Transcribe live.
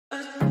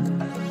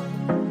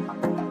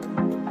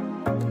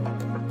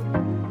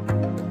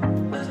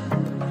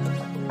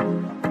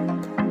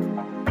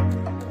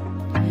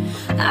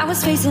I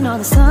was facing all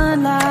the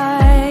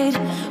sunlight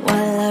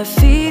while our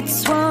feet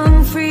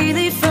swung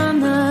freely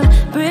from the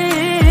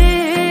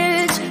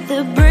bridge.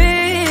 The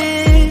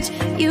bridge.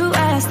 You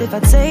asked if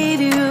I'd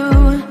save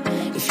you,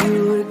 if you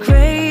were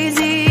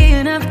crazy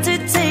enough to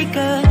take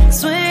a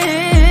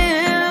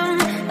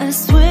swim, a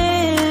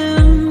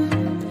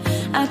swim.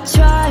 I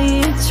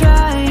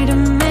tried to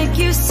make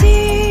you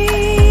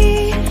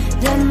see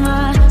that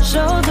my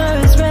shoulder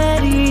is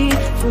ready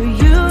for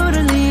you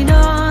to lean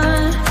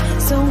on.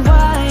 So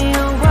why,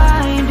 oh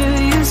why do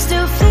you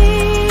still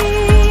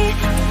flee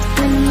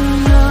when you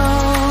know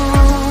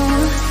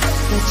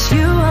that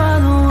you are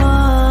the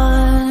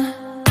one?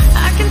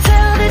 I can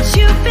tell that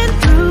you've been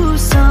through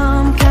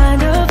some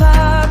kind of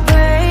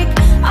heartbreak.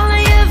 All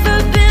I ever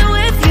been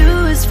with you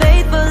is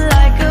faithful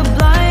like a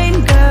blind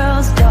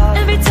girl's dog.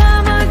 Every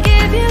time I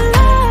give you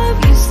love,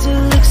 you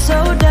still look so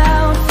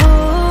doubtful.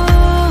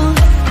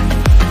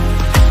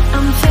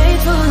 I'm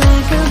faithful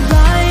like a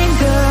blind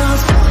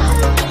girl's dog.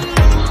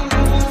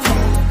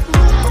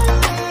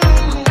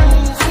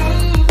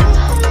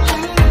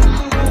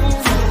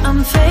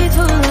 I'm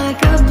faithful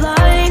like a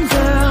blind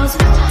girl's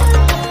dog.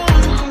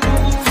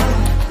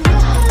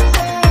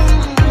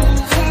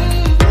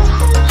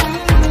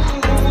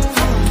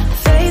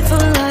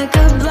 Faithful like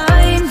a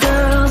blind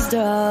girl's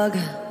dog.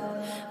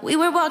 We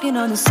were walking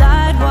on the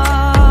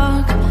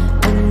sidewalk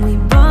when we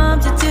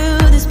bumped into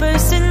this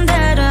person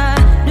that I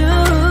knew.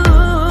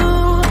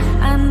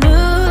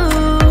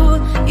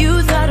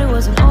 You thought it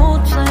was an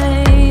old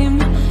flame,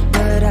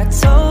 but I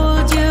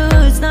told you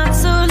it's not,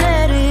 so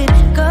let it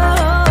go.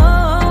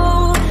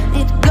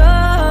 It go.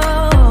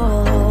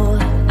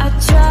 I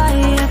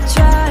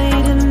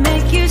tried to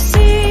make you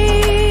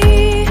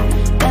see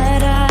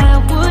that I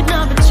would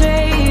not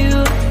betray you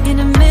in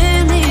a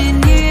million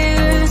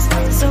years.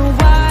 So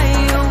why,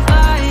 oh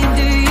why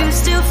do you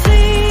still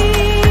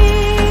flee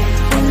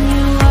when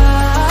you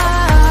are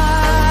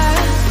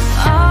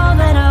all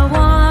that I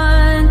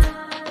want?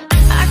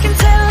 I can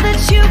tell that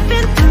you've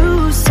been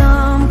through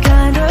some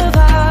kind of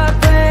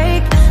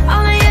heartbreak.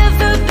 All I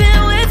ever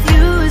been with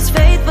you is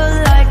faithful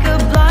like a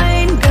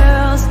blind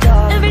girl's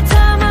dog. Every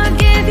time I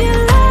give you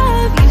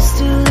love, you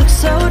still look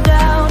so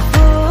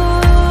doubtful.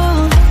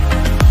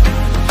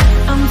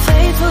 I'm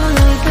faithful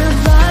like a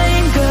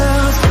blind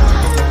girl's dog.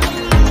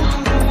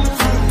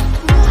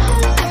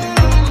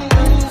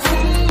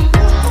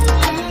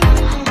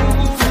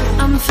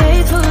 I'm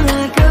faithful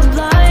like a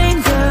blind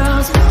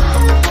girl's dog.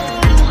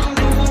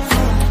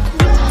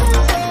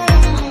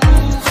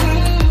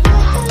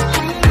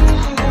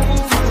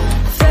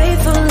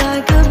 Faithful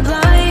like a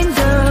blind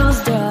girl's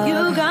dog. You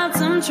got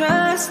some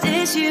trust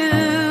issues,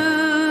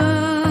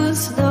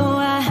 though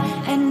I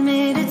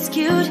admit it's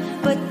cute,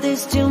 but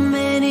there's too many